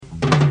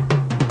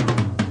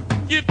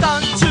You've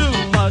done too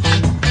much,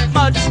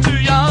 much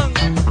too young.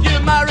 You're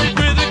married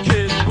with a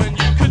kid when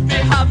you could be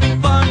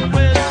having fun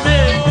with me.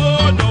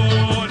 Oh,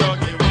 no, don't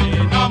give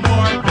me no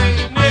more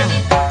business.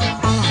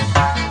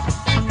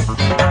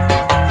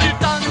 You've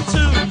done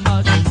too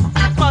much,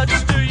 much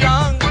too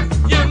young.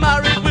 You're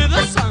married with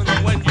a son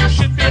when you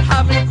should be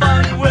having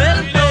fun with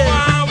me.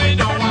 We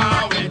don't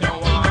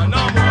want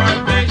no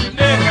more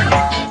business.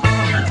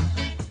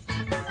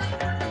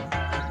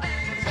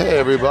 Hey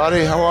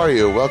everybody, how are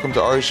you? Welcome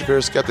to Ari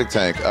Shaffir's Skeptic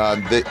Tank.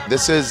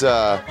 This is,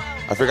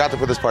 I forgot to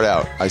put this part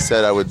out. I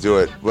said I would do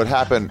it. What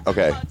happened?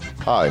 Okay.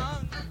 Hi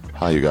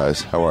you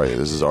guys. How are you?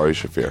 This is Ari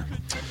Shaffir.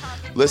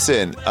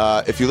 Listen,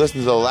 if you listen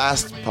to the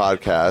last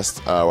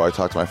podcast where I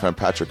talked to my friend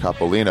Patrick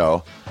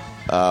Coppolino,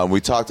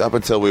 we talked up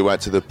until we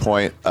went to the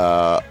point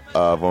of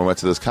when we went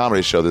to this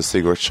comedy show, this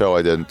secret show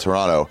I did in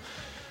Toronto.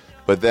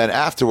 But then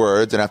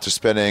afterwards, and after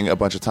spending a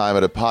bunch of time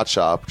at a pot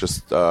shop,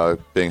 just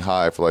being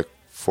high for like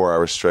 4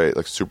 hours straight,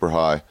 like super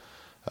high,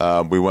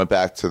 we went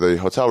back to the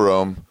hotel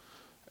room,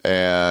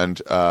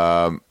 and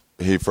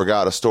he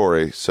forgot a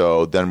story.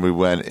 So then we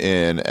went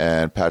in,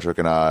 and Patrick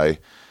and I,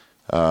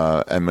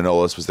 and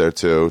Manolis was there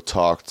too,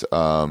 talked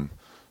a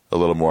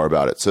little more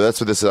about it. So that's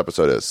what this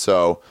episode is.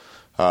 So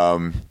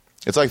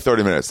it's like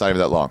 30 minutes, not even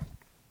that long.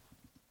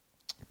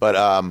 But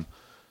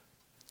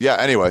yeah,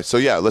 anyway, so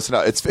yeah, listen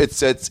up.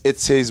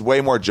 He's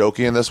way more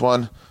jokey in this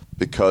one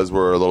because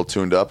we're a little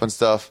tuned up and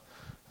stuff.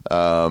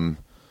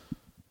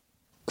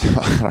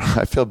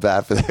 I feel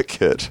bad for that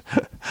kid.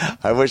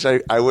 I wish I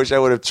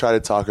would have tried to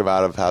talk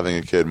about having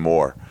a kid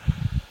more.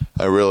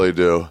 I really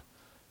do.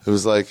 It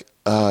was like,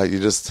 my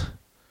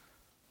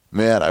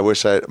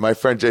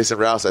friend Jason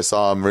Rouse, I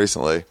saw him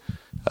recently,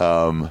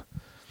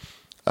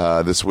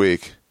 this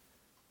week,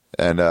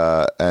 and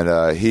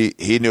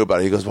he knew about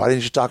it. He goes, "Why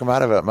didn't you talk him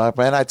out of it?" I'm like,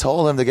 "Man, I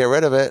told him to get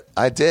rid of it.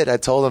 I did. I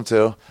told him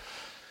to."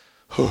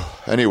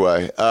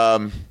 Anyway,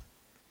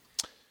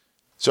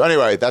 So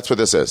anyway, that's what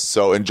this is.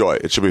 So enjoy.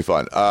 It should be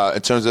fun.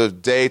 In terms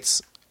of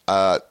dates,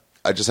 I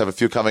just have a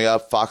few coming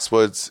up.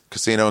 Foxwoods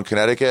Casino in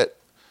Connecticut,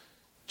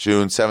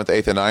 June 7th,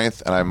 8th, and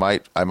 9th. And I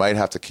might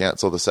have to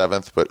cancel the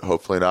 7th, but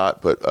hopefully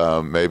not.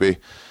 But maybe.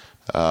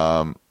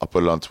 I'll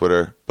put it on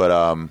Twitter. But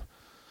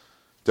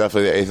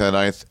definitely the 8th and the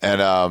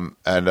 9th.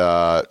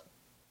 And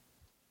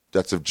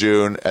that's of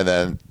June. And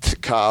then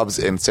Cobb's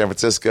in San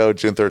Francisco,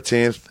 June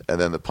 13th. And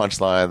then the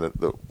Punchline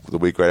the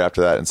week right after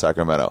that in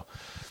Sacramento.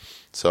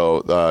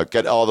 So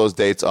get all those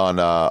dates on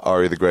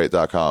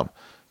arithegreat.com.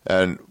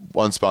 And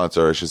one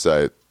sponsor, I should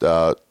say,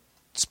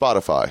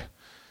 Spotify.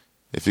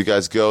 If you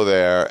guys go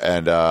there go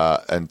to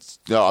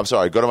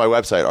my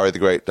website,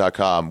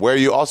 arithegreat.com, where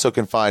you also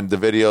can find the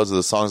videos of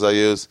the songs I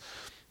use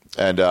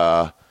and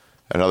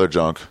other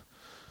junk,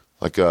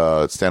 like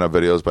stand-up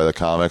videos by the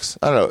comics.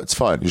 I don't know. It's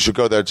fun. You should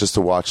go there just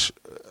to watch,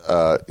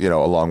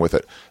 along with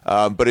it.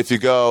 But if you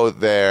go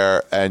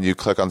there and you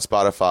click on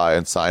Spotify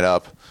and sign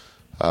up,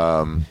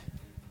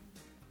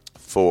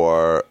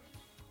 for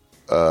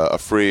a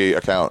free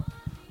account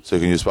so you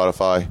can use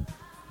Spotify,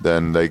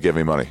 then they give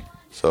me money.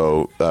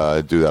 So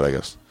do that, I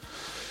guess.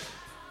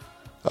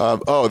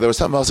 There was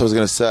something else I was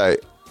going to say.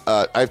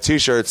 I have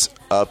T-shirts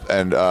up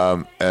and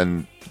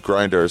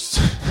grinders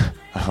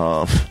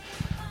on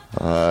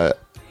my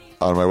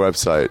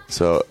website.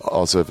 So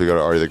also if you go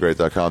to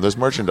arithegreat.com, there's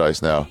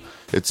merchandise now.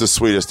 It's the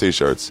sweetest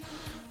T-shirts.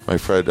 My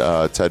friend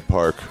Ted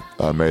Park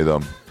made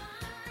them.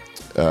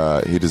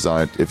 He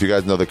designed, if you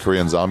guys know the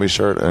Korean zombie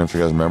shirt, I don't know if you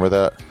guys remember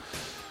that.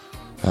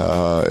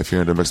 If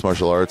you're into mixed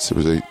martial arts,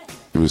 it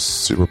was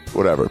super,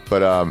 whatever.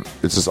 But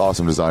it's just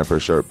awesome design for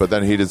a shirt. But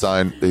then he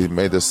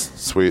made this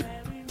sweet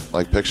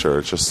like picture.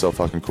 It's just so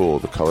fucking cool.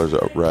 The colors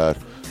are rad.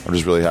 I'm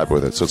just really happy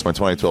with it. So it's my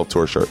 2012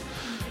 tour shirt.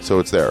 So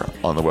it's there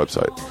on the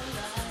website,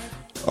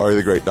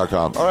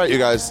 arithegreat.com. All right, you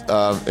guys,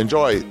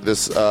 enjoy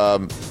this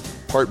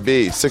part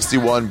B,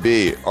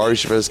 61B, Ari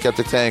Shaffir's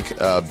Skeptic Tank,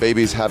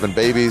 babies having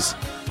babies.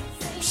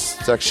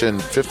 Section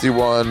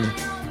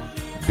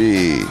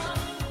 51B.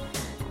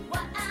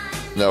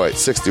 No, wait,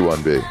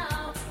 61B.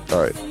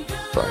 All right,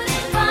 bye.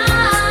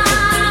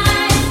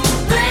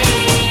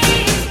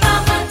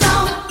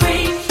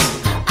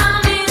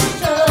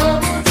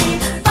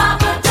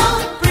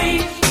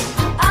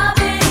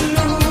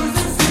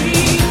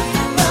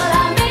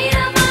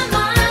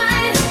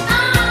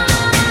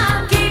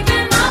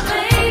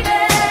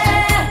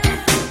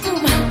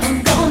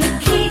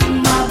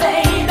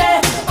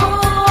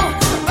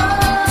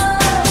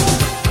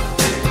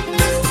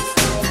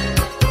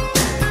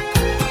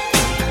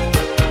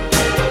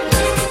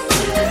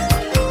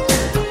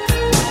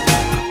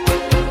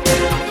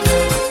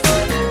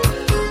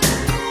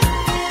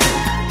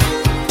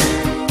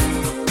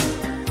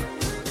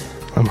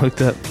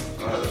 Hooked up.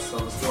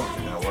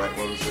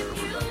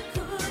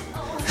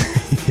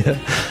 Yeah.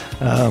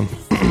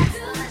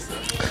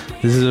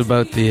 This is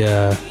about the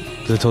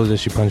I told you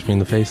she punched me in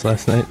the face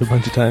last night a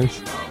bunch of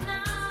times.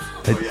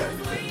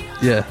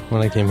 Yeah,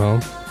 when I came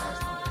home.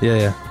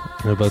 Yeah,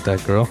 about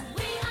that girl.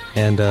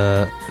 And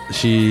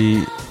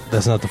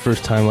that's not the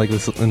first time like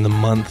this in the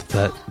month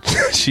that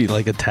she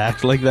like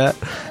attacked like that,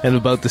 and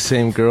about the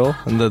same girl.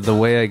 And the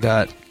way I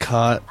got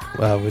caught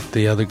with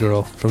the other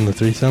girl from the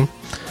threesome.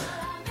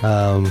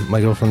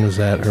 My girlfriend was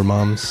at her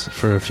mom's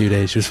for a few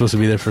days. She was supposed to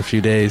be there for a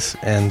few days,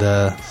 and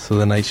so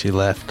the night she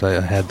left, I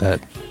had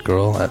that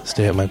girl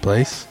stay at my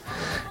place.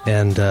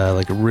 And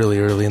like really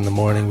early in the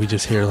morning, we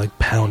just hear like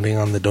pounding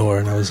on the door,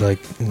 and I was like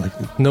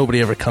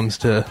nobody ever comes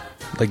to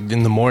like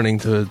in the morning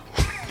to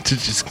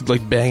just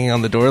like banging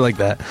on the door like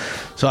that.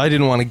 So I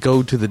didn't want to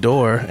go to the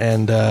door,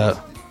 and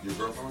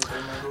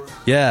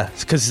yeah,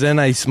 because then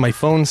my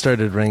phone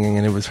started ringing,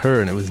 and it was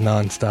her, and it was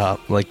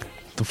nonstop. Like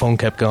the phone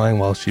kept going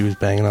while she was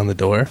banging on the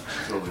door.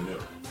 Totally new.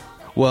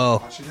 Well,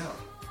 How'd she know?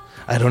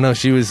 I don't know.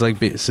 She was like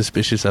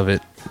suspicious of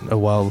it a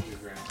while.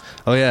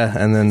 Oh yeah,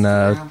 and then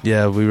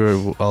yeah, we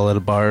were all at a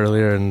bar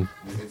earlier, and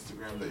The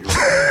Instagram that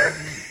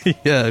you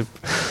were yeah,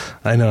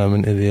 I know I'm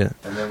an idiot.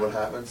 And then what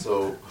happened?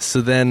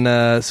 So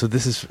then, so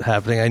this is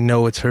happening. I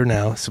know it's her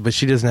now, but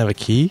she doesn't have a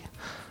key.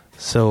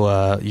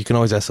 So you can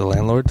always ask the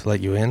landlord to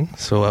let you in.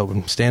 So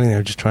I'm standing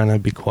there just trying to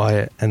be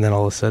quiet, and then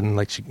all of a sudden,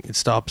 like it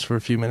stops for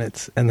a few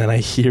minutes, and then I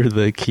hear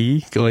the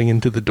key going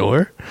into the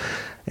door,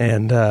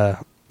 and her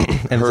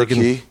it's like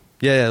key?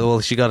 Yeah. Well,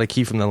 she got a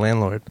key from the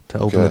landlord to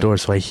open the door,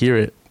 so I hear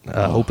it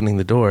opening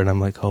the door, and I'm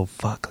like, oh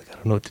fuck, like, I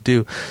don't know what to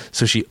do.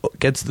 So she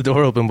gets the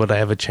door open, but I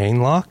have a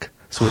chain lock,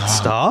 so it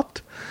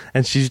stopped,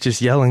 and she's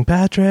just yelling,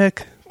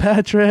 Patrick.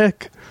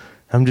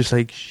 I'm just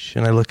like, shh,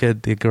 and I look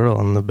at the girl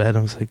on the bed.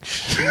 I was like,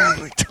 shh,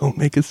 like, don't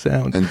make a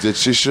sound. And did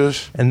she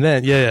shush? And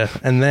then,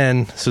 and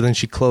then, so then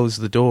she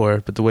closed the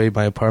door. But the way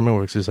my apartment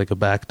works is like a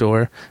back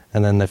door,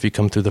 and then if you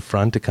come through the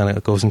front, it kind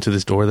of goes into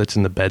this door that's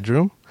in the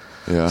bedroom.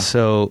 Yeah.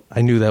 So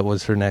I knew that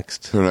was her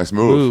next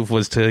move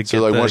was to get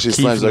so like the once she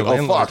key slams, from like, the oh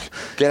landlord.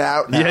 fuck, get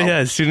out now. Yeah.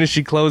 As soon as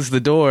she closed the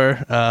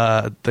door,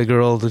 the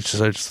girl just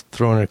starts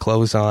throwing her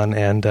clothes on,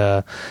 and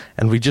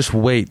we just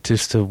wait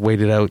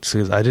it out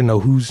because I didn't know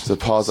who's So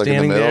pause like in the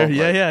standing middle.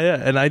 there.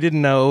 Yeah, and I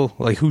didn't know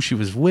like who she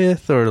was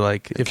with or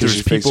like if there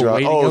was people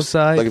waiting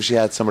outside. Like if she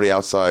had somebody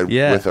outside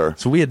with her.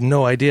 So we had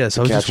no idea.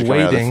 So I was just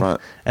waiting,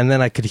 and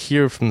then I could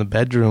hear from the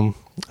bedroom,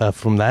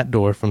 from that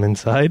door from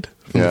inside,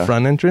 from the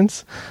front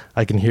entrance,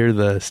 I can hear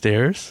the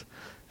stairs,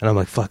 and I'm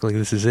like, fuck, like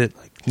this is it.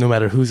 Like no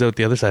matter who's out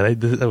the other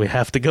side, we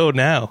have to go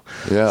now.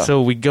 Yeah.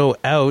 So we go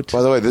out.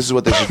 By the way, this is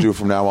what they should do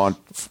from now on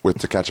with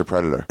To Catch a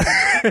Predator.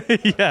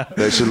 Yeah.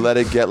 They should let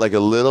it get like a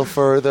little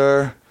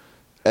further,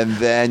 and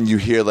then you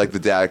hear like the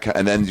dad,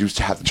 and then you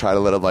have to try to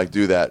let him like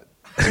do that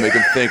to make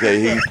him think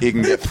that he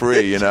can get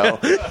free, you know?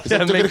 He's like,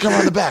 they're going to come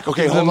around the back.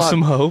 Okay, hold on.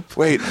 Some hope.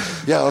 Wait.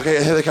 Yeah,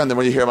 okay, here they come. Then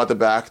when you hear them out the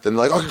back, then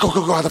they're like, okay,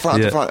 go out the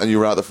front, and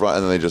you run out the front,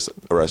 and then they just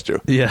arrest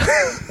you. Yeah.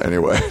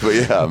 Anyway, but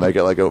yeah, make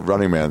it like a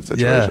Running Man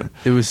situation.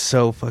 Yeah, it was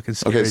so fucking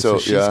scary. Okay, so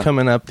she's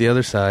coming up the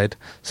other side,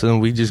 so then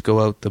we just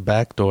go out the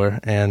back door,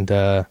 and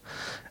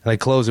I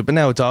close it. But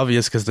now it's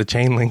obvious because the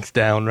chain link's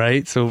down,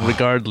 right? So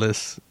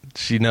regardless,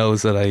 she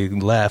knows that I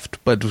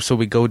left. But so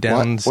we go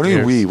down the stairs. What do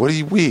you we? What do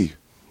you we?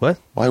 What?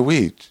 Why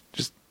we?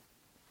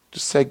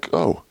 Just say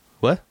go.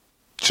 What?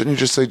 Shouldn't you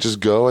just say just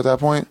go at that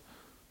point?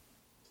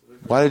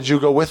 Why did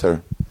you go with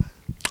her?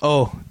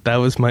 Oh, that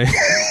was my...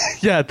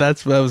 yeah,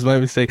 that was my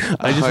mistake.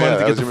 I just wanted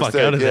to get the fuck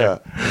out of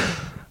there.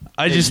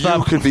 I just thought...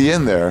 You could be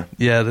in there.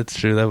 Yeah, that's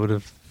true. That would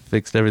have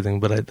fixed everything,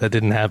 but that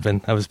didn't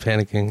happen. I was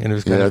panicking, and it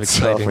was kind of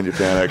exciting. Tough when you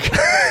panic.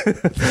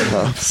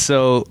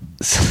 So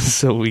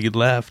we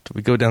left.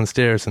 We go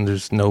downstairs, and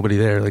there's nobody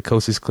there. Like,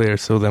 coast is clear.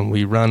 So then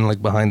we run,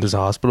 like, behind. There's a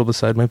hospital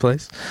beside my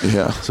place.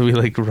 Yeah. So we,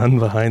 like, run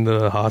behind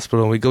the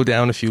hospital, and we go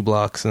down a few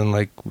blocks, and,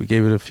 like, we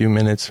gave it a few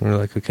minutes, and we're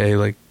like, okay,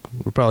 like,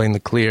 we're probably in the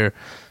clear.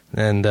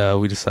 And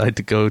we decided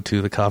to go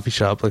to the coffee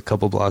shop, like, a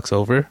couple blocks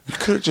over. You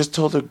could have just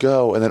told her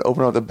go and then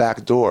open up the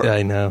back door. Yeah,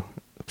 I know.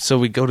 So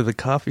we go to the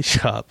coffee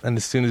shop, and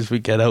as soon as we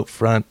get out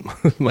front,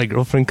 my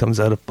girlfriend comes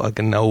out of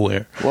fucking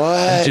nowhere. What?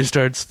 And she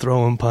starts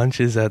throwing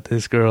punches at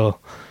this girl.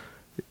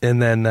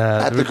 And then...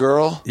 at the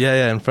girl?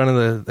 Yeah, in front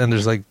of and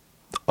there's like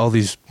all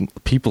these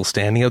people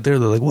standing out there.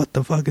 They're like, what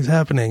the fuck is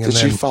happening? And Did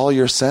she follow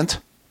your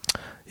scent?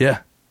 Yeah.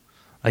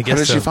 I guess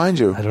How did she find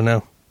you? I don't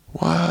know.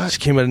 What? She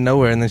came out of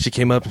nowhere, and then she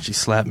came up and she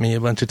slapped me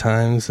a bunch of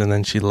times, and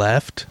then she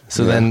left.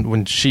 So then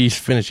when she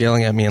finished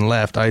yelling at me and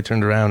left, I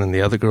turned around and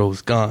the other girl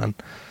was gone.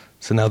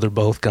 So now they're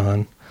both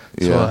gone.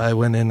 So I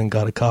went in and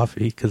got a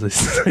coffee because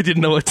I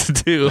didn't know what to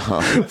do,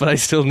 but I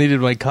still needed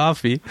my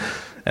coffee.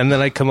 And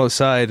then I come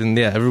outside, and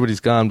everybody's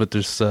gone, but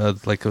there's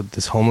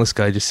this homeless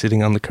guy just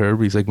sitting on the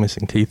curb. He's like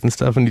missing teeth and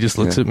stuff, and he just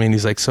looks at me and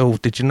he's like, "So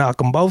did you knock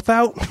them both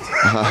out?"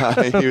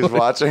 He was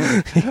watching?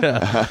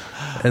 Yeah.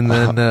 And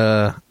then,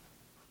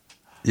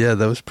 that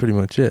was pretty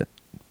much it.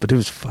 But it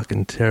was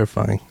fucking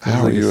terrifying.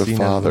 How are you a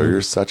father?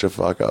 You're such a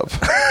fuck up.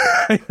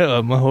 I know,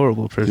 I'm a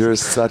horrible person. You're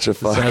such a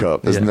fuck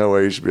up. There's no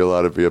way you should be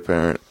allowed to be a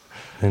parent.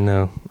 I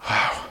know.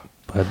 Wow.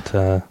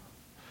 But,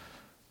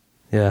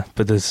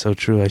 but that's so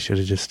true. I should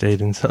have just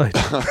stayed inside.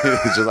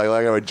 It's just like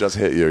I would just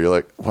hit you. You're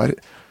like, why?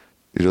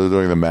 You're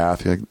doing the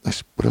math. You're like,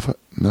 what if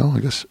I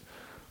guess,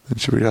 then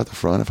should we read out the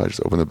front if I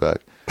just open the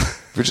back?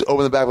 If you just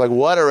open the back, like,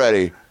 what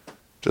already?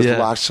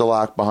 Just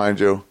lock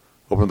behind you.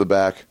 Open the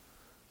back.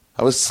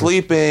 I was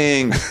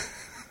sleeping.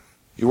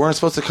 You weren't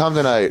supposed to come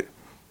tonight.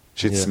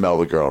 She'd smell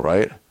the girl,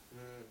 right?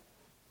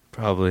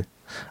 Probably.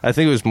 I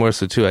think it was more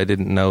so too. I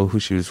didn't know who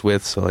she was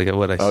with, so like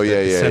what I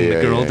said, send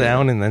the girl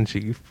down, and then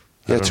she.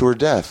 To her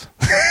death.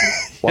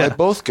 Why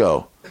both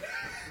go?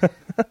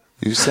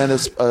 You send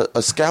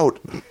a scout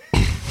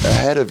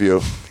ahead of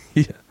you.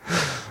 Yeah,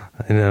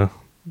 I know.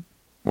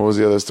 What was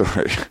the other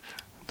story?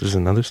 There's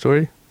another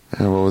story?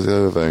 Yeah, what was the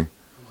other thing?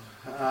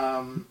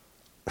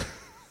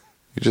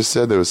 You just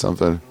said there was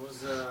something. It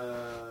was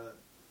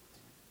the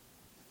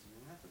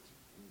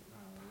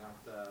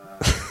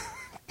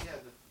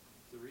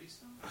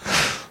threesome?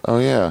 Oh,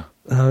 yeah.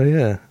 Oh,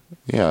 yeah.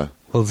 Yeah.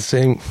 Well, the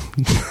same...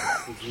 Which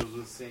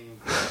was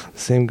the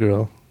same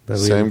girl.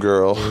 Same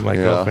girl. My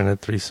girlfriend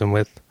had threesome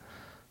with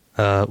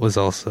was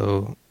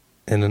also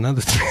in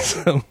another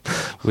threesome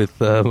with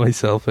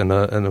myself and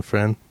a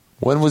friend.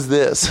 When was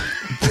this?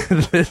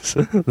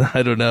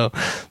 I don't know.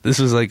 This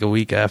was like a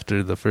week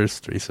after the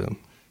first threesome.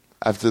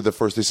 After the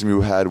first threesome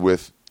you had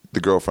with the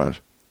girlfriend?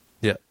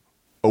 Yeah.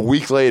 A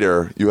week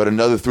later, you had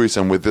another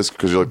threesome with this,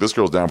 because you're like, this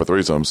girl's down for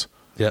threesomes.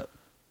 Yeah.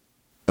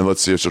 And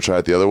let's see if she'll try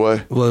it the other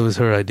way? Well, it was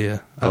her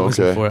idea.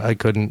 I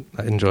couldn't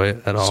enjoy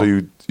it at all. So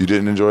you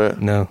didn't enjoy it?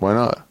 No. Why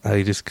not?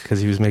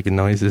 Because he was making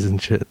noises and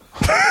shit.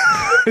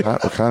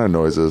 What kind of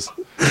noises?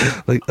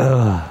 Like,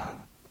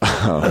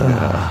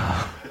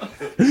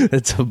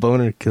 it's a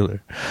boner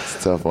killer.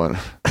 It's a tough one.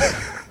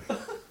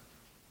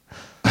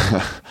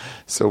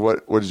 So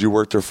what did you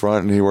work her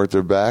front and he worked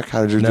her back?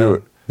 How did you do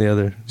it? The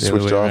other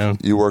Switched way off?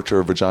 around. You worked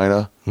her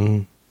vagina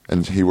and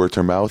he worked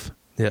her mouth?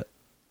 Yeah.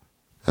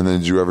 And then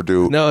did you ever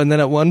do... No, and then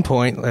at one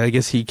point, I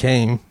guess he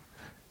came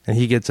and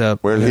he gets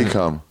up. Where did he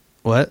come?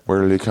 What?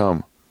 Where did he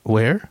come?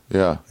 Where?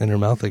 Yeah. In her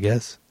mouth, I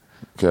guess.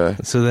 Okay.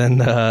 So then...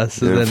 you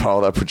didn't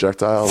follow that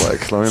projectile?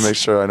 Like, let me make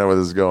sure I know where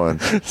this is going.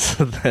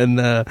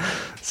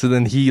 So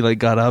then he like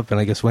got up and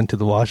I guess went to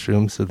the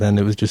washroom. So then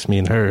it was just me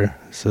and her.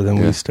 So then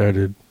we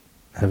started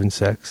having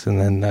sex, and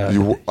then I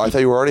thought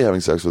you were already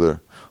having sex with her.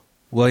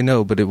 Well, I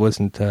know, but it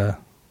wasn't. I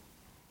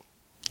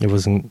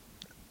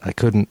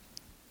couldn't.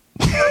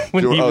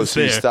 When he was so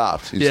there. you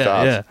stopped. You Yeah,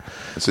 stopped. yeah.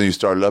 And so you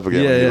started up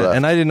again Yeah, when you left.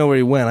 and I didn't know where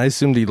he went. I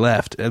assumed he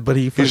left, but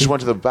he just went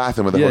to the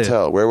bathroom at the Yeah,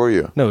 hotel. yeah. Where were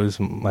you? No, it was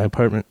my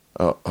apartment.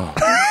 Oh.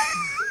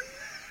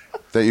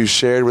 That you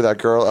shared with that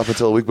girl up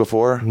until a week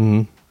before?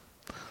 Mm-hmm.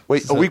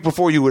 Wait, a week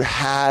before you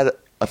had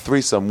a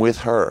threesome with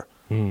her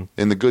in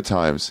the good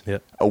times. Yeah.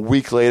 A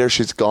week later,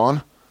 she's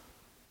gone?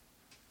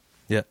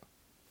 Yeah.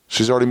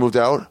 She's already moved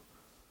out?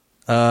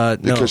 No.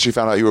 Because she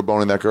found out you were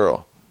boning that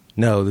girl?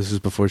 No, this was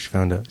before she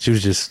found out. She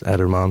was just at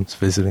her mom's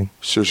visiting.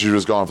 So she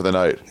was gone for the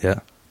night? Yeah.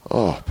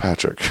 Oh,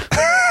 Patrick.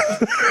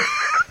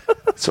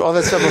 So all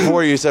that stuff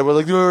before you said, well,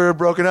 like, we were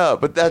broken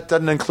up, but that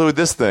doesn't include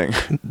this thing.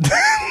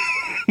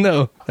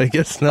 No, I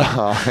guess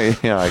not.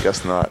 Yeah, I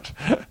guess not.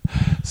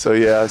 So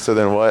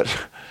then what?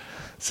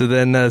 So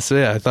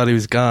I thought he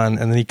was gone,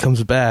 and then he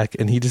comes back,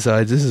 and he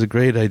decides this is a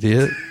great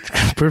idea.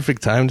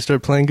 Perfect time to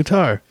start playing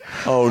guitar.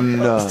 Oh,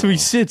 no. So he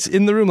sits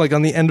in the room, like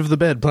on the end of the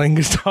bed, playing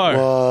guitar.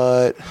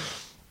 What?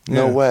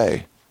 No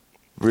way.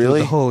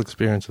 Really? The whole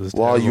experience was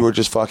While terrible. you were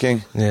just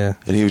fucking? Yeah.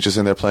 And he was just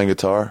in there playing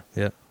guitar?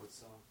 Yeah.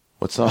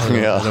 What song?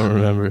 I don't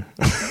remember.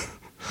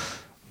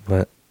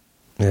 But,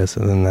 yeah, so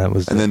then that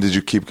was... And then did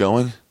you keep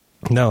going?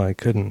 No, I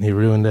couldn't. He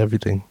ruined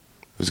everything.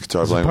 His guitar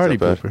It was a playing party was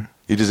that pooper. bad?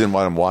 You just didn't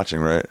want him watching,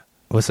 right?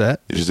 What's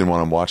that? You just didn't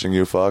want him watching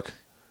you fuck?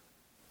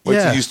 Wait,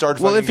 Yeah. so you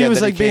started Well, fucking if he again, was,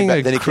 then like, came being back,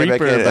 a then he came back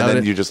creeper in, and about then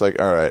it. you just like,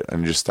 all right,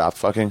 and you just stopped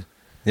fucking?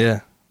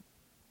 Yeah.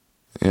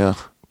 Yeah.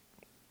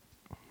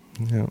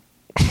 Yeah.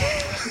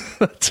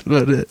 That's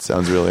about it.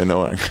 Sounds really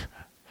annoying.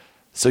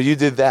 So you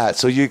did that.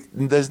 So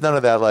there's none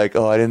of that like,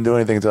 oh, I didn't do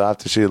anything until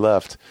after she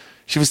left.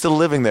 She was still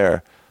living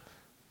there.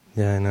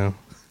 Yeah, I know.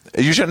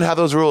 You shouldn't have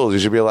those rules. You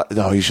should be allowed.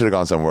 No, you should have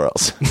gone somewhere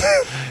else. You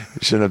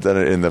shouldn't have done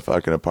it in the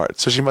fucking apartment.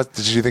 So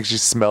did you think she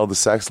smelled the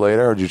sex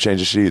later, or did you change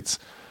the sheets?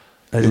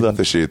 You left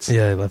the sheets.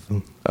 Yeah, I left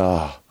them.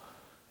 Oh.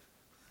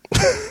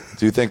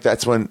 Do you think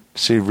that's when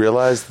she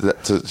realized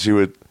that she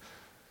would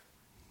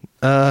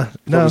No.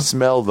 probably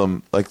smell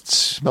them, like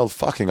smelled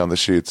fucking on the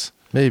sheets?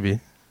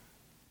 Maybe.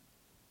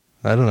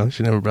 I don't know.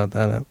 She never brought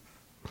that up.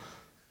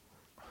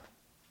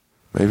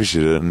 Maybe she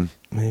didn't.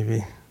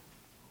 Maybe.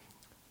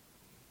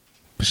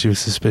 But she was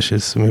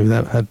suspicious, so maybe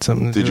that had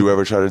something to do Did you with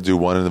ever try to do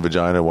one in the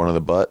vagina, one in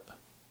the butt?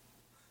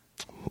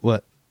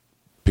 What?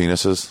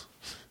 Penises?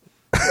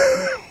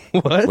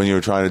 What? When you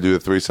were trying to do the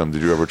threesome,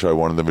 did you ever try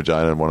one in the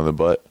vagina and one in the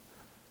butt?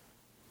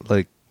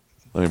 Like,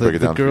 Let me break it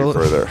down for you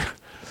further.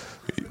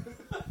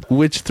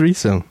 which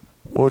threesome?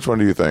 Which one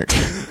do you think?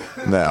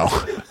 Now.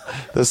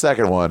 The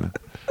second one.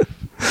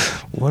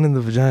 One in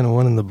the vagina,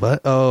 one in the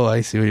butt? Oh,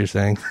 I see what you're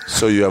saying.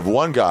 So you have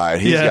one guy,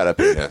 he's Yeah. got a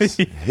penis.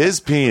 His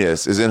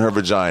penis is in her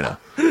vagina.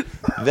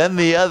 Then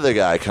the other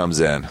guy comes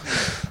in.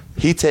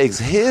 He takes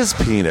his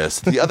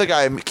penis. The other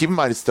guy, keep in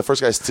mind, it's the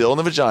first guy's still in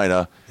the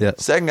vagina. Yeah.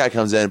 Second guy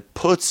comes in,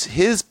 puts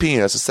his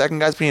penis, the second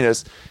guy's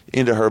penis,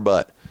 into her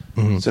butt.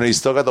 Mm-hmm. So now you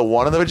still got the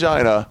one in the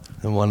vagina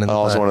And one in the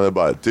also butt. one in the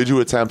butt. Did you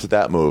attempt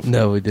that move?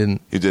 No, we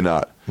didn't. You did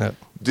not. No.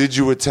 Did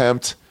you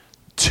attempt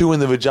two in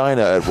the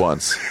vagina at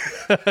once?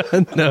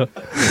 No.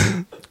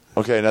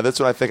 Okay, now this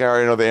one I think I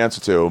already know the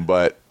answer to,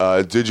 but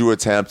did you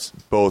attempt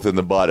both in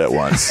the butt at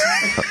once?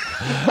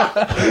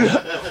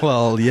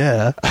 Well,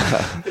 yeah.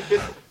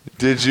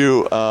 Did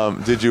you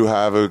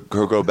have her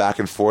go back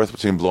and forth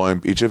between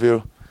blowing each of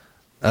you?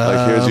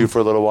 Like, here's you for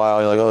a little while.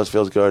 You're like, oh, this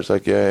feels good. It's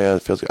like, yeah,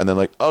 it feels good. And then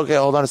like, okay,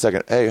 hold on a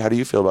second. Hey, how do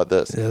you feel about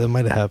this? Yeah, that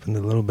might have happened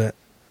a little bit.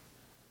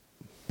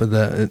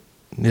 But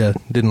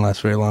didn't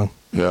last very long.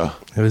 Yeah.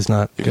 It was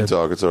not You good. can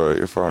talk. It's all right.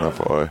 You're far enough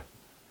away.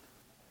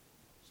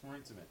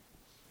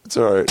 It's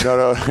all right.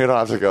 No, you don't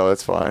have to go.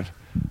 It's fine.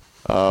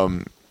 Wow,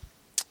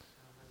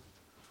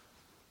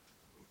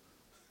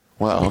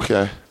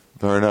 okay.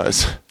 Very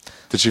nice.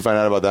 Did she find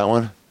out about that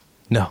one?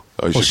 No.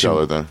 Oh, you should tell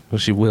her then. Well,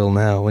 she will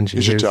now when she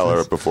You should hears tell her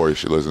this. before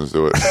she listens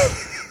to it.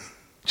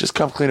 Just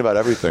come clean about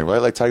everything,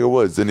 right? Like Tiger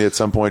Woods. Didn't he at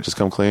some point just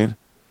come clean?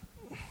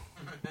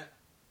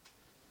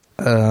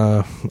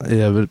 Yeah,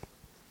 but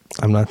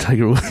I'm not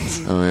Tiger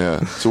Woods. Oh,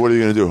 yeah. So what are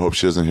you going to do? Hope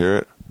she doesn't hear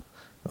it?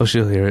 Oh,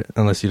 she'll hear it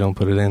unless you don't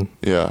put it in.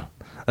 Yeah.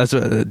 That's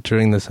what,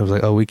 during this, I was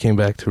like, oh, we came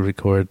back to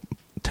record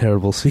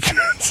terrible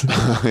secrets.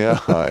 Yeah,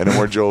 in a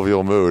more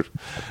jovial mood.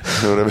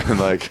 It would have been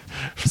like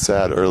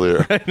sad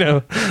earlier. I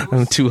know.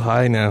 I'm too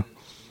high now.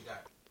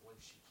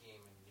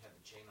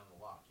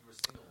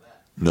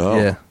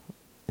 No.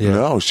 Yeah.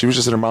 No, she was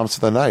just at her mom's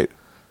for the night.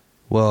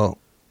 Well,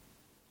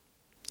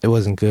 it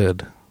wasn't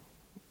good.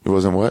 It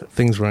wasn't what?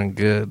 Things weren't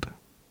good.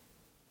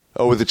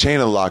 Oh, with the chain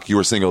unlock, you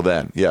were single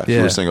then. Yeah, you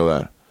Yeah. were single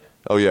then.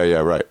 Oh, yeah,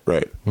 right.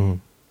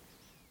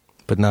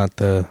 But not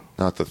the...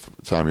 Not the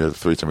time you had the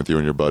threesome with you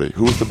and your buddy.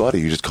 Who was the buddy?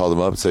 You just called him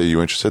up and said, are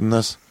you interested in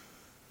this?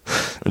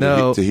 Or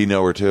No. Did he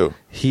know her too?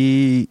 Do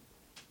you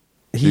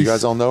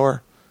guys all know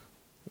her?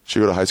 She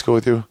go to high school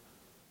with you?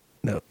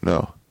 No.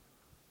 No.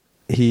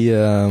 He,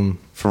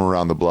 From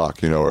around the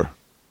block, you know her.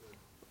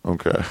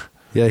 Okay.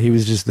 yeah, he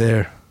was just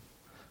there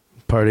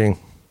partying.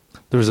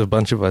 There was a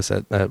bunch of us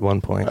at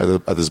one point.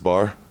 At this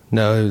bar?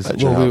 No, it was... At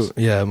your house?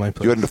 at my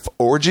place. You had an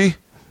orgy?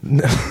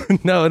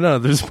 No,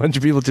 there's a bunch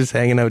of people just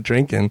hanging out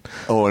drinking.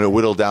 Oh, and it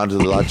whittled down to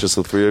just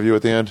the three of you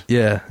at the end?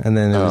 Yeah, and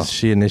then Oh.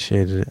 she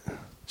initiated it.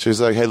 She was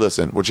like, hey,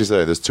 listen, what'd she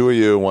say? There's two of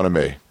you, one of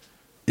me.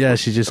 Yeah,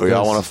 she just We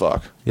all goes- want to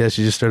fuck. Yeah,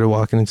 she just started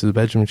walking into the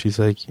bedroom and she's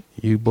like,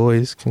 you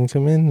boys can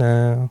come in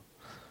now.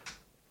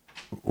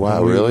 Wow,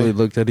 And we really?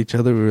 looked at each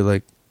other. We were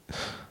like,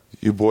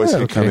 You boys Yeah,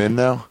 can come okay. in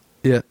now?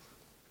 yeah.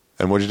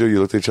 And what'd you do? You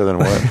looked at each other and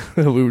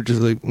what? We were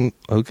just like,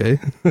 okay,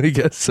 I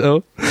guess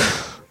so.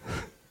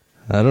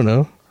 I don't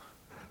know.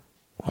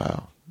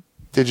 Wow.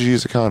 Did you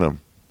use a condom?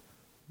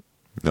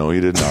 No, you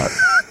did not.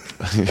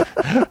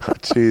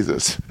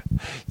 Jesus.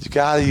 You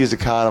got to use a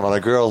condom on a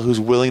girl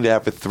who's willing to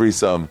have a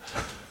threesome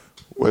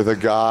with a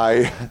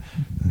guy.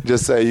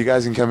 Just say, you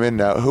guys can come in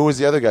now. Who was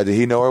the other guy? Did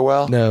he know her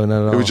well? No,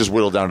 not at It all. was just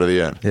whittled down to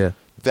the end. Yeah.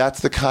 That's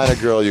the kind of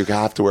girl you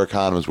have to wear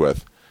condoms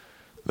with.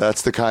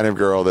 That's the kind of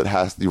girl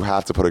that you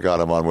have to put a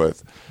condom on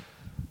with.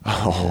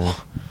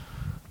 Oh.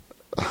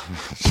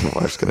 My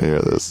wife's going to hear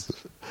this.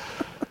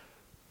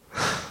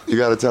 You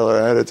got to tell her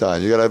ahead of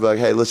time. You got to be like,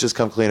 hey, let's just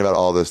come clean about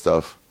all this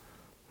stuff.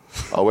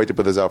 I'll wait to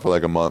put this out for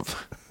like a month.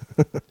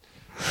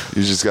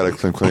 You just got to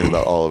come clean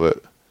about all of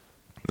it.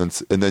 And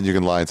then you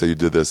can lie and say you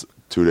did this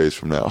 2 days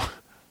from now.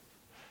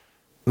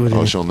 What do you Oh,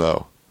 mean? she'll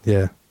know.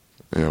 Yeah.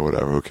 Yeah,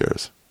 whatever. Who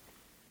cares?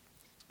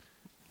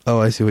 Oh,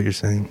 I see what you're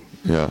saying.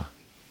 Yeah.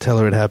 Tell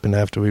her it happened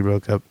after we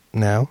broke up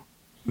now?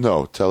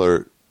 No, tell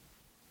her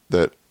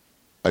that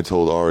I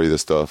told Ari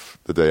this stuff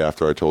the day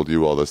after I told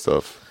you all this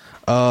stuff.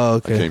 Oh, I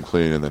okay. came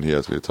clean, and then he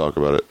asked me to talk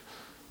about it.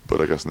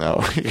 But I guess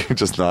now you can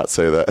just not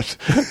say that.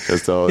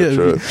 Just tell her the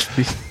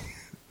truth.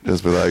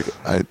 Just be like,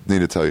 I need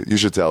to tell you. You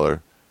should tell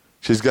her.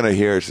 She's going to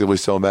hear it. She'll be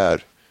so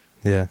mad.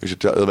 Yeah. You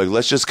should tell her, like,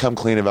 let's just come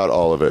clean about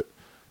all of it.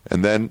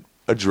 And then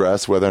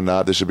address whether or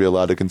not this should be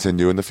allowed to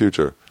continue in the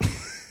future.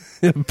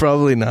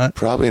 Probably not.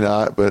 Probably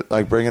not, but,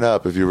 like, bring it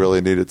up if you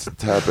really need it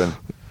to happen.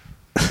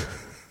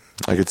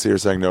 I could see her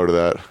saying no to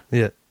that.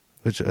 Yeah.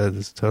 Which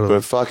is totally...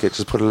 But fuck it.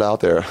 Just put it out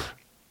there.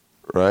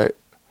 Right?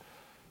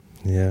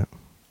 Yeah.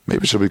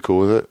 Maybe she'll be cool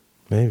with it.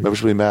 Maybe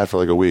she'll be mad for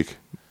like a week.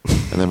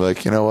 And then be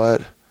like, you know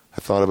what? I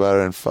thought about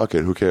it and fuck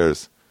it. Who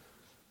cares?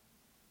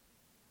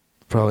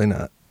 Probably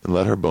not. And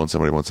let her bone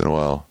somebody once in a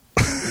while.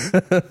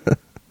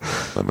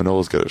 Let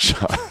Manolis get a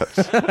shot.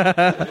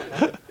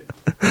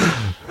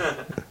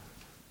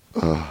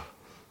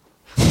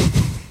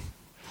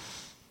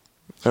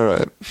 All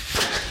right.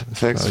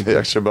 Thanks for the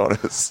extra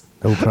bonus.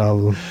 No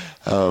problem.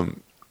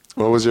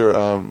 What was your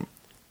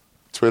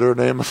Twitter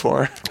name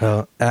before?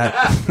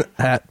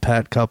 At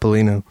Pat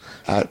Coppolino.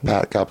 At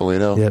Pat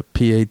Coppolino? Yeah,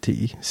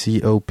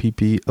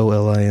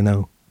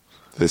 PATCOPPOLINO.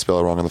 Did they spell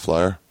it wrong on the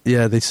flyer?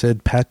 Yeah, they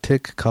said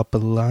Patrick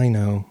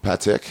Coppolino.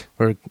 Patrick?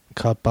 Or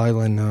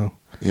Coppolino.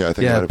 Yeah, I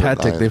think Yeah, it might have been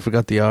Patrick. I. They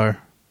forgot the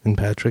R in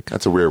Patrick.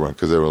 That's a weird one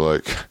because they were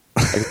like,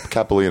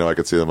 Coppolino, I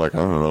could see them like, I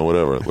don't know,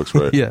 whatever. It looks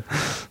right. Yeah.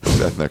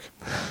 It's ethnic.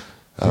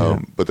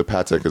 But the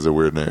Patrick is a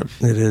weird name.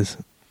 It is.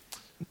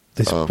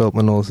 They spelled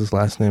Manolis'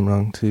 last name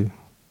wrong, too.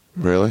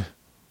 Really?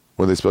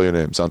 What did they spell your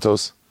name?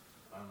 Santos?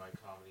 On my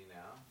comedy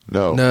now?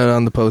 No. No,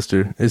 on the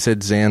poster. It said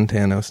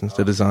Zontanos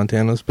instead of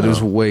Zontanos, but it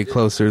was way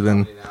closer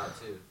than...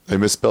 They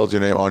misspelled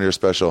your name on your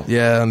special.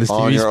 Yeah, on this TV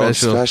on your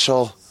special. Own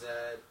special.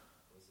 Z-A-N,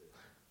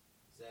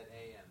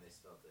 they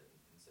spelled it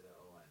instead of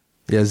O-N.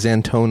 Yeah,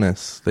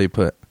 Zontanos, they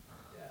put.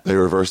 They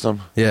reversed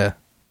them? Yeah.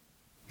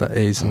 The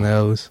A's and the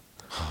O's.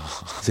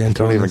 Zontanos.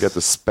 Don't even get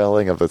the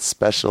spelling of the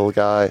special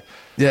guy.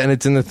 Yeah, and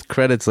it's in the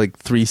credits like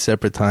 3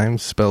 separate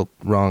times, spelled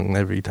wrong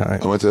every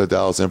time. I went to the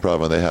Dallas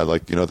Improv and they had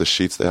like, you know, the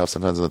sheets they have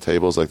sometimes on the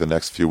tables, like the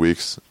next few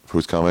weeks,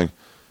 who's coming.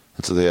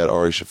 And so they had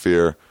Ari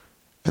Shaffir,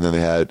 and then they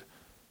had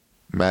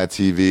Mad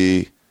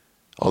TV,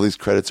 all these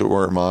credits that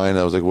weren't mine.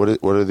 I was like, what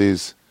are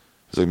these?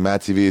 It was like Mad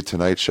TV,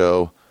 Tonight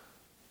Show.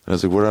 And I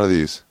was like, what are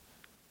these?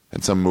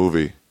 And some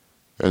movie.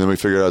 And then we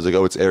figured out, I was like,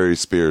 oh, it's Aries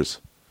Spears.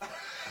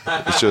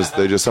 It's just,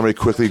 somebody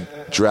quickly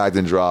dragged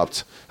and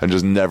dropped and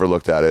just never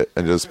looked at it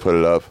and just put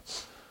it up.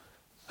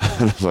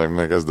 I was like,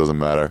 I guess it doesn't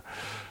matter.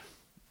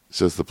 It's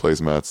just the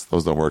placemats.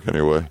 Those don't work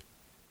anyway.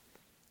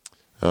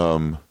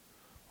 What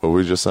were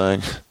we just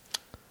saying?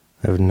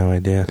 I have no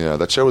idea. Yeah,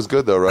 that show was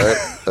good though, right?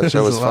 That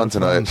show was was a lot fun of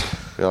tonight.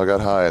 fun. We all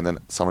got high, and then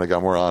somebody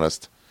got more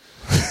honest.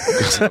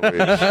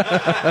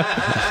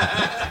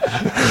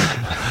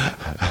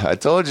 I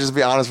told you just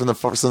be honest from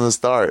the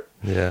start.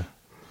 Yeah.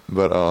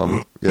 But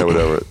yeah,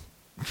 whatever.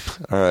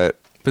 All right.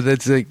 But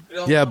it's like,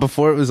 yeah,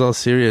 before it was all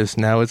serious.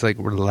 Now it's like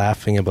we're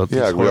laughing about these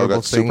Yeah, we all horrible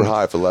got super things.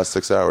 high for the last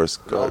 6 hours.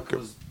 It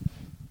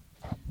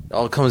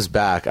all comes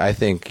back. I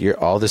think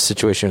all this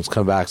situations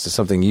come back to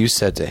something you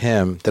said to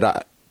him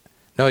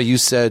you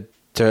said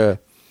to,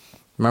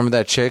 remember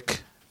that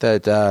chick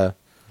that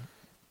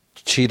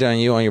cheated on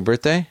you on your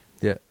birthday?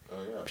 Yeah.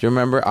 Do you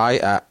remember?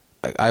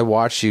 I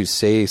watched you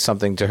say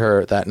something to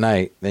her that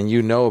night, then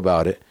you know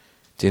about it.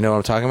 Do you know what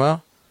I'm talking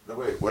about? No,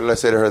 wait, what did I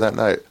say to her that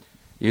night?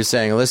 You're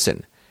saying,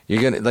 listen,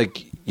 you're going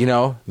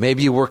to,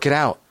 maybe you work it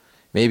out.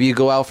 Maybe you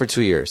go out for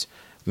 2 years.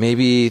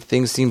 Maybe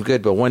things seem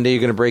good, but one day you're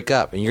going to break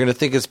up. And you're going to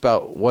think it's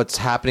about what's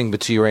happening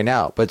between you right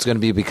now, but it's going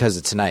to be because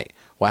of tonight.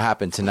 What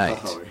happened tonight?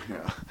 Oh,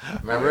 yeah.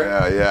 Remember?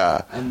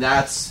 Yeah. And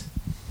that's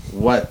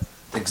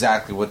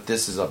exactly what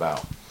this is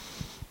about.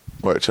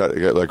 What, try to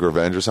get like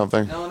revenge or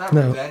something? No, not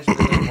revenge. But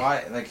like,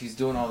 why? Like he's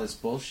doing all this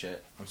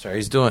bullshit. I'm sorry.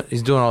 He's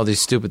doing all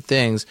these stupid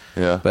things.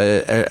 Yeah.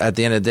 But at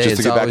the end of the day,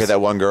 Just to get back at that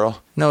one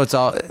girl? No, it's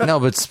all no.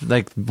 But it's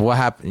like what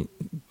happened.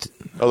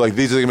 Oh, like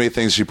these are going to be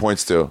things she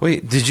points to.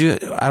 Wait, did you?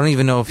 I don't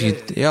even know if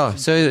you. Yeah.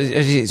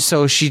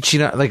 So she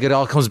cheated. Like it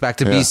all comes back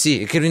to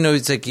BC. It could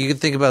it's like you could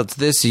think about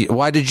this.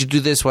 Why did you do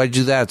this? Why did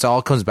you do that? It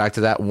all comes back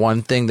to that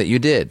one thing that you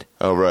did.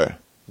 Oh, right.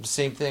 The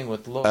same thing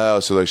with Laura. Oh,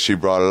 so like she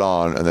brought it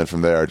on, and then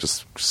from there it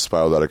just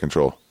spiraled out of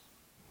control.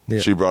 Yeah.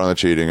 She brought on the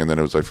cheating, and then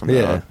it was like from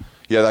there on.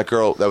 Yeah, that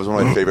girl, that was one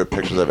of my favorite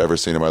pictures I've ever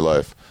seen in my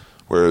life.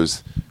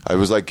 Whereas I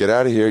was like, get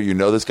out of here. You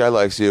know this guy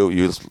likes you.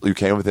 You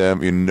came with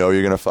him. You know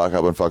you're going to fuck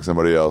up and fuck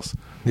somebody else.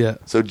 Yeah.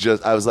 So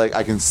I was like,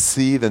 I can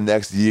see the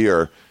next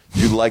year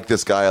you like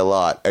this guy a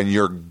lot, and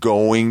you're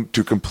going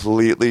to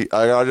completely,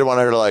 I just want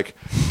her to like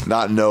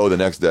not know the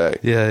next day.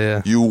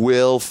 Yeah. You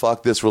will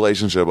fuck this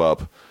relationship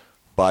up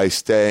by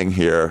staying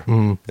here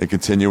and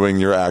continuing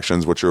your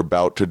actions, what you're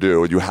about to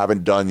do, you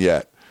haven't done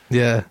yet.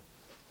 Yeah.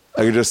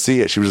 I could just see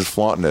it. She was just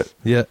flaunting it.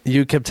 Yeah.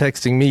 You kept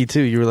texting me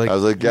too. You were like, I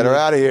was like, get her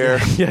out of here.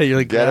 Yeah. You're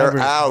like, get her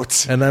grab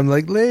out. And I'm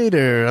like,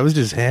 later. I was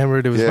just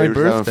hammered. It was my you were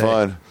birthday.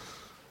 having fun.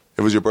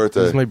 It was your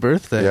birthday. It was my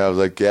birthday. Yeah, I was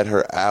like, get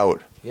her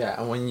out. Yeah,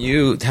 and when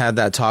you had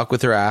that talk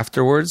with her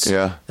afterwards,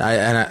 I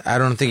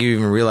don't think you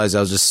even realized I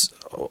was just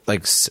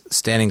like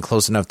standing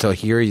close enough to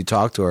hear you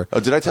talk to her.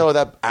 Oh, did I tell her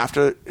that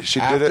after she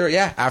did it?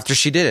 Yeah, after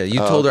she did it. You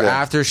told her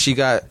after she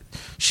got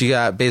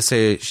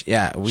basically.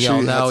 Yeah, we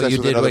all know had sex you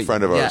with did. Another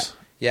friend of ours.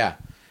 Yeah,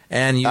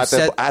 and you at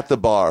said at the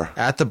bar,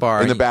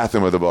 in the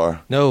bathroom of the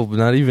bar. No,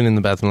 not even in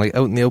the bathroom. Like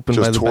out in the open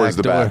Just by the towards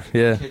back the door. back.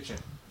 Yeah. kitchen.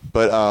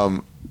 But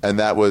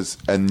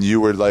and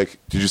you were like,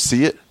 did you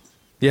see it?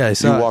 Yeah, I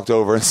saw You it. walked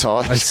over and saw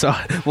it. I saw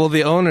it. Well,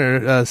 the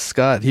owner,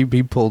 Scott, he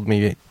pulled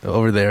me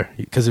over there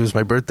because it was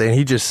my birthday, and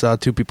he just saw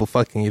two people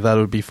fucking. He thought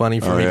it would be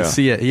funny for me to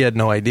see it. He had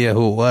no idea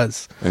who it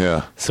was.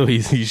 Yeah. So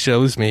he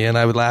shows me, and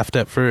I laughed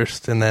at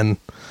first, and then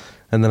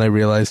I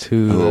realized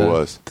who it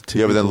was. The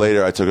Yeah, but then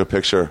later I took a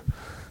picture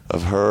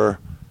of her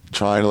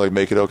trying to like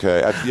make it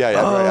okay. Right after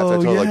I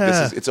told her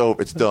like it's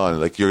over, it's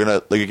done. Like you're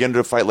gonna get into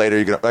a fight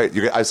later.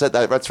 I said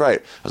that. That's right.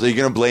 I was like,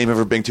 you're gonna blame him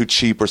for being too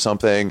cheap or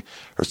something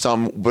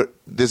but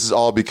this is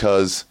all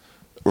because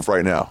of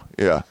right now.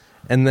 Yeah.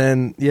 And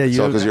then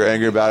because you're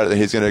angry about it, and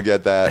he's gonna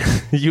get that.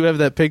 You have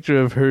that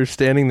picture of her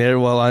standing there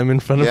while I'm in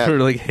front of her,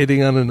 like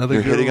hitting on another.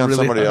 You're girl hitting on really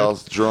somebody hard.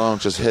 else,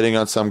 drunk, just hitting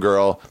on some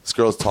girl. This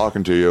girl's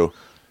talking to you,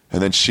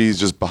 and then she's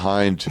just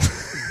behind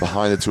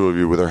the two of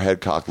you with her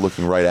head cocked,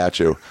 looking right at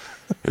you.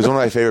 It was one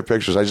of my favorite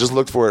pictures. I just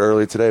looked for it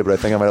earlier today, but I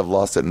think I might have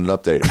lost it in an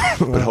update.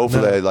 But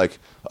hopefully I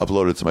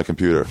uploaded it to my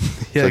computer.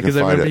 Yeah, because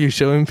I remember you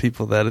showing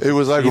people that. It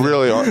was like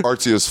really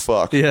artsy as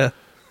fuck. Yeah.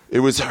 It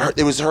was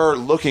her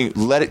looking.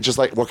 Let it just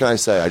like. What can I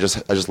say? I just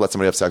let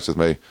somebody have sex with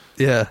me.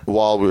 Yeah.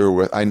 While we were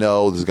with. I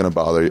know this is gonna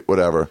bother you.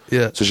 Whatever.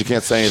 Yeah. So she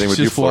can't say anything with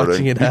Just you flirting.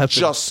 watching it happen.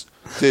 Just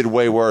did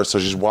way worse. So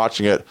she's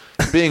watching it,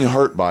 being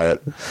hurt by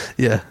it,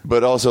 Yeah.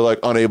 but also like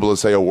unable to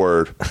say a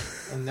word.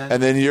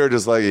 And then you're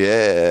just like,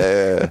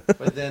 yeah.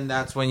 But then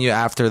that's when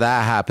after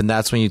that happened,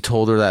 that's when you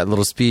told her that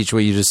little speech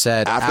where you just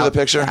said After the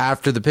picture?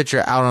 After the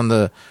picture out on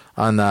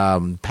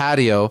the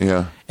patio.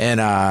 Yeah. And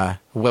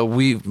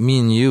me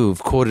and you have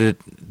quoted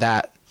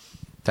that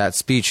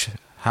speech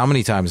how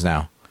many times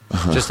now?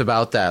 Just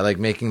about that, like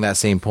making that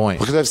same point.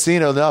 Because I've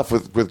seen enough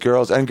with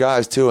girls and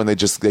guys too, and they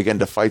get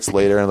into fights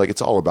later, and like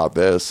it's all about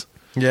this.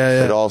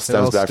 Yeah. It all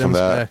stems back from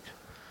that.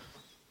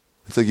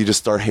 It's like you just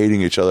start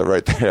hating each other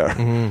right there.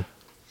 Mm-hmm.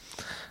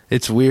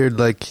 It's weird,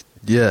 like,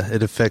 yeah,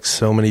 it affects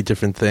so many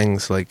different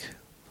things. Like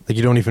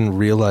you don't even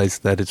realize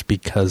that it's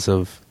because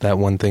of that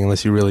one thing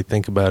unless you really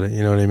think about it.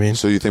 You know what I mean?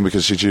 So you think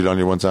because she cheated on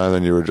you one time,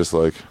 then you were just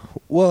like,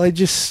 Well,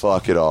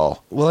 fuck it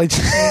all. Well,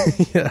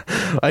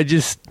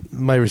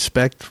 my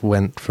respect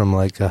went from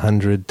like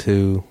 100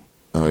 to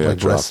like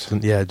dropped.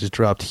 It just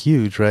dropped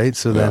huge, right?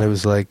 So then it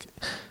was like,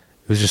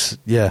 I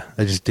just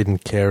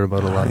didn't care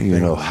about a lot of things. You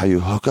know how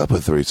you hook up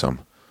a threesome.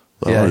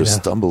 I just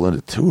stumble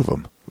into two of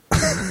them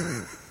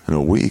in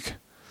a week.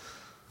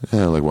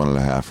 Yeah, like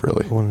 1.5,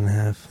 really.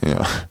 1.5.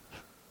 Yeah,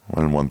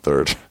 1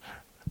 1/3.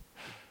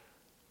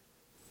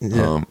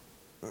 Yeah.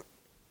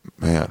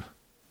 Man,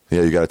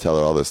 yeah, you got to tell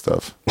her all this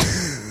stuff.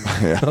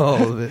 Yeah.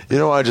 All of it. You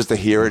don't want just to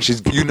hear it.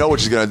 You know what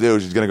she's gonna do.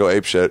 She's gonna go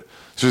ape shit.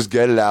 So just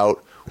get it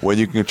out when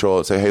you can control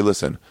it. Say, hey,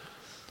 listen,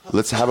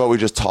 how about we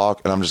just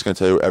talk, and I'm just gonna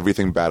tell you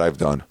everything bad I've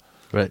done,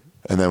 Right.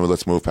 and then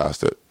let's move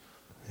past it.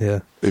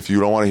 Yeah. If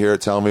you don't want to hear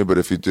it, tell me. But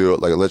if you do,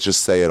 like, let's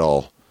just say it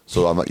all.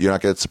 So you're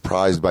not getting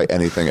surprised by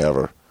anything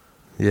ever.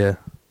 Yeah.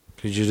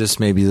 Could you just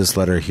maybe just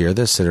let her hear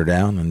this, sit her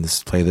down, and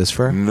just play this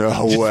for her?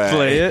 No way.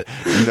 Play it.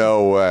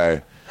 No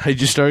way. I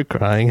just started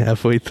crying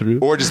halfway through.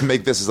 Or just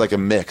make this as like a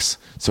mix.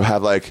 So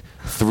have like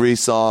 3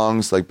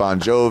 songs, like Bon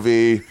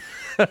Jovi,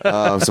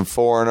 some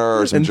Foreigner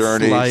or some And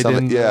Journey, slide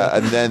something. in Yeah,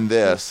 and then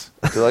this.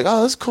 They're like,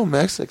 oh, that's a cool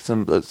mix, like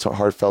some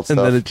heartfelt stuff.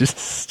 And then it just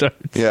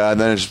starts. Yeah, and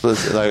then it's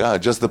just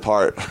like just the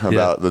part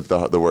about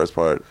the worst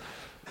part.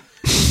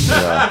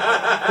 Yeah.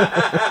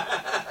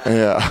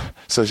 Yeah.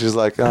 So she's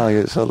like, oh,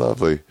 you're so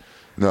lovely.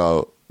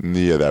 No,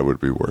 yeah, that would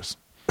be worse.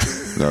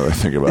 No,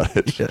 think about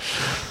it. Yeah.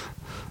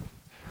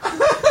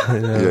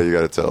 Yeah, you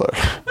got to tell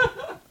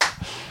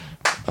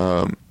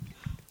her.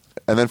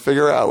 And then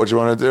figure out what you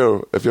want to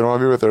do. If you don't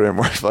want to be with her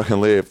anymore, fucking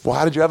leave.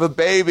 Why did you have a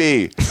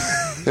baby?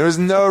 There was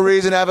no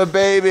reason to have a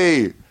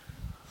baby.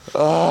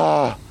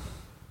 Oh,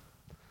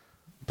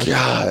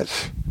 God.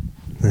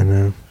 I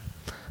know.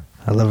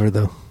 I love her,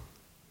 though.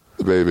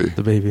 The baby.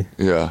 The baby.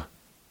 Yeah.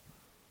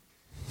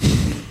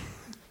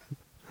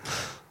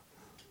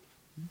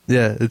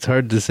 Yeah, it's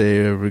hard to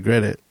say I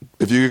regret it.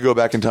 If you could go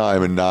back in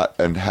time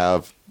and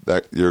have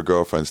your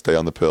girlfriend stay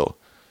on the pill,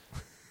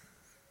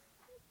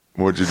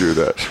 would you do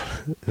that?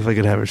 If I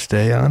could have her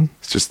stay on?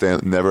 It's just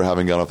never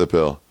having gone off the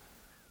pill.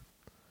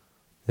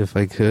 If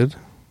I could?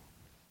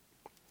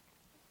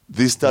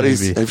 These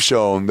studies Maybe. have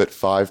shown that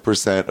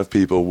 5% of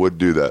people would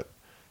do that.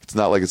 It's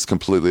not like it's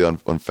completely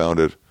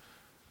unfounded.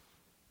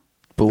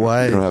 But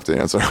why? You don't have to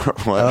answer.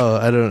 Why? Oh,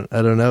 I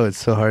don't know. It's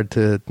so hard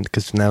to,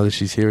 because now that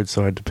she's here, it's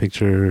so hard to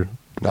picture her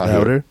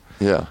without her.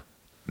 Yeah.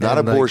 Not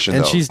And, abortion,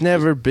 and though. she's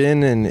never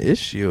been an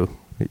issue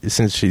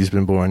since she's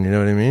been born. You know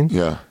what I mean?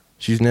 Yeah.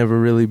 She's never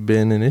really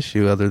been an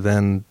issue other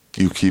than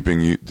You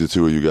keeping the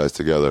two of you guys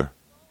together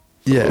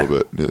a yeah.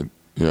 little bit.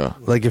 Yeah.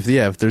 Like if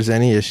there's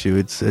any issue,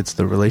 it's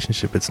the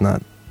relationship. It's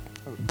not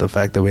the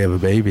fact that we have a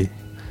baby,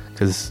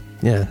 because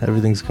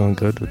everything's going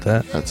good with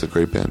that. That's a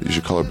great band. You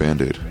should call her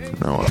Band-Aid from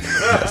now on.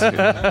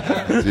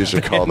 You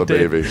should call the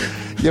baby.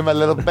 You're my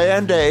little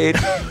Band-Aid.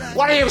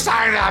 What are you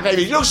saying now,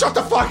 baby? You shut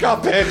the fuck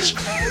up, bitch.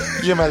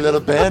 You're my little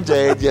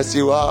Band-Aid. Yes,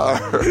 you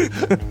are.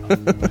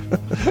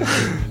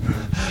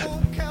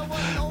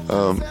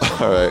 All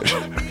right.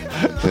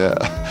 Yeah.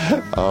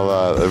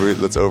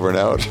 Let's over and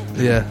out.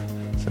 Yeah,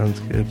 sounds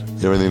good.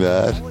 You have anything to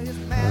add?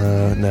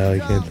 No, I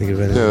can't think of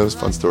anything. Yeah, those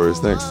fun stories.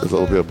 Thanks.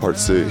 That'll be a part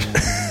C.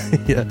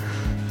 Yeah.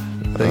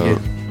 Thank you.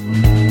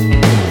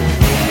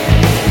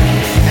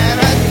 And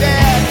her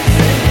dad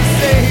seemed to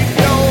say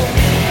no,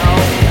 no.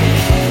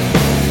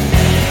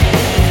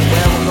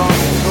 Where we're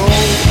gonna go?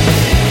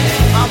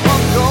 Mama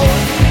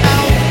goes, I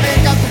don't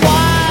think I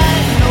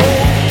quite know.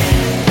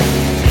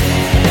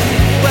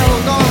 Where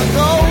we're gonna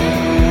go?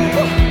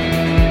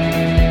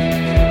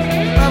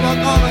 Where we're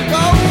gonna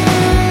go?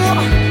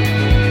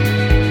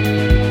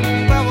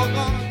 Where we're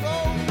gonna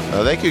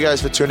go? Thank you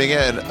guys for tuning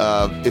in.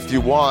 If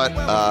you want,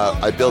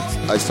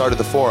 I started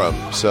the forum.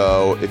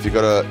 So if you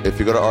go to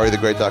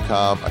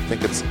arithegreat.com, I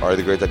think it's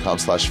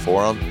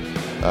arithegreat.com/forum.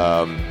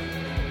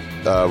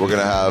 We're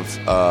gonna have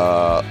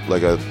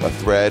like a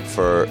thread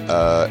for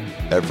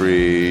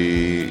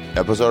every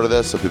episode of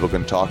this, so people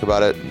can talk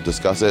about it and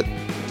discuss it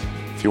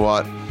if you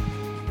want.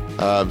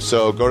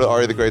 So go to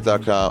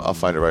arithegreat.com. I'll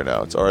find it right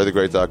now. It's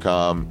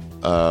arithegreat.com.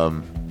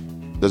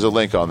 There's a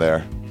link on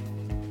there.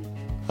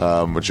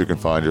 Which you can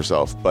find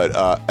yourself. But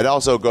and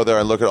also go there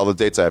and look at all the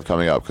dates I have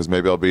coming up, because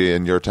maybe I'll be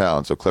in your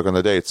town. So click on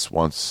the dates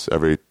once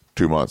every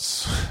 2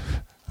 months.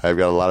 I've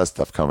got a lot of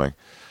stuff coming.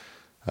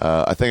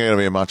 I think I'm going to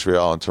be in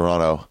Montreal and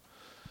Toronto.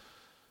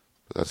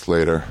 But that's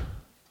later.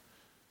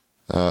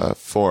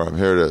 Forum.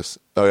 Here it is.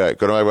 Oh, yeah.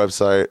 Go to my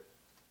website.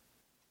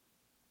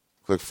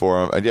 Click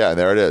forum. And yeah,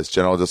 there it is.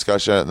 General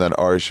discussion. And then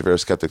Ari Shaffir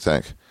Skeptic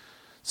Tank.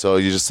 So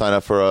you just sign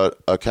up for an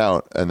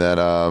account. And then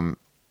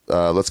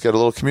let's get a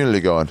little community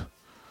going.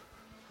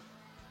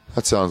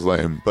 That sounds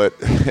lame, but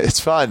it's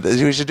fun.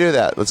 We should do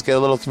that. Let's get a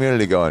little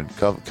community going.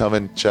 Come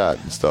and chat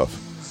and stuff.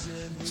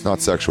 It's not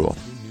sexual.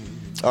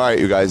 All right,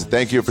 you guys.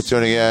 Thank you for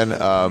tuning in.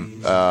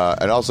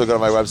 And also go to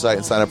my website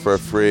and sign up for a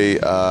free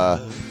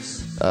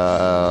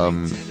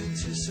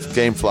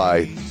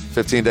GameFly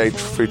 15-day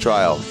free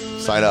trial.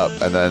 Sign up,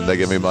 and then they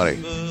give me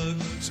money.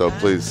 So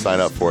please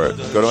sign up for it.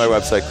 Go to my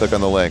website, click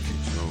on the link,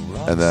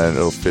 and then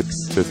it'll fit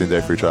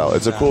 15-day free trial.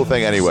 It's a cool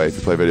thing anyway if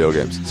you play video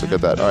games. So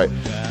get that. All right.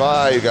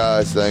 Bye, you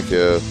guys. Thank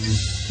you.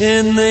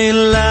 And they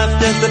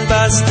laughed at the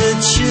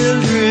bastard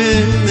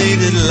children. They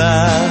did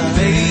laugh.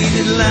 They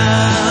did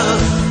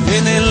laugh.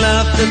 And they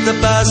laughed at the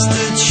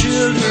bastard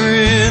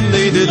children.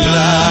 They did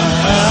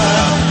laugh.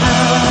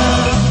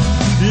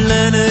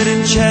 Leonard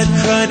and Chad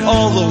cried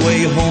all the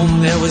way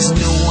home. There was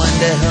no one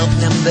to help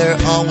them. They're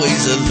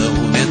always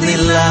alone. And they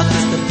laughed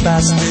at the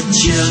bastard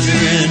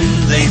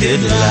children. They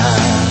did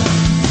laugh.